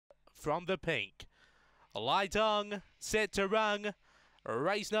from the pink. Light on, set to run.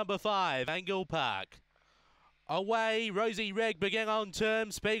 Race number 5, Angle-Park. Away, Rosie Red began on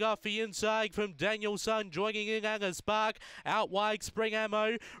term. Speed off the inside from Danielson, joining in Angle-Park. Out wide, Spring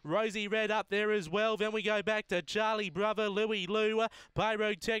Ammo. Rosie Red up there as well. Then we go back to Charlie Brother, Louis Lou,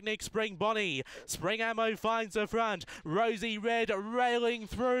 Pyrotechnic, Spring Bonnie. Spring Ammo finds the front. Rosie Red railing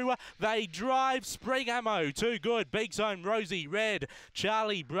through. They drive Spring Ammo. Too good. Big Zone, Rosie Red.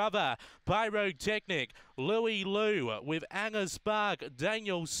 Charlie Brother, Pyrotechnic, Louis Lou with Angle-Park.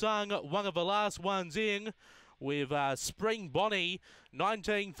 Danielson, one of the last ones in, with Spring Bonnie,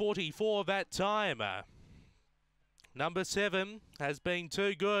 1944 that time. Number 7 has been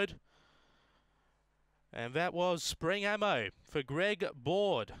too good. And that was Spring Ammo for Greg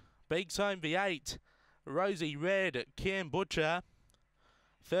Board. Beaks home the 8, Rosie Red, Cam Butcher.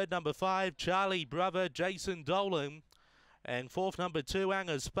 Third, number 5, Charlie Brother, Jason Dolan. And fourth, number 2,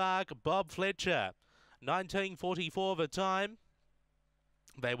 Angle-Park, Bob Fletcher. 1944 the time.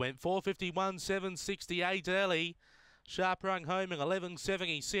 They went 4:51, 7:68 early. Sharp rung home in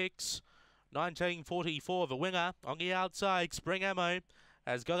 11:76. 1944 the winner. On the outside, Spring Ammo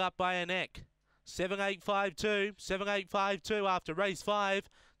has got up by a neck. 7:852 after race 5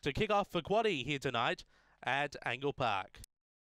 to kick off the quaddie here tonight at Angle-Park.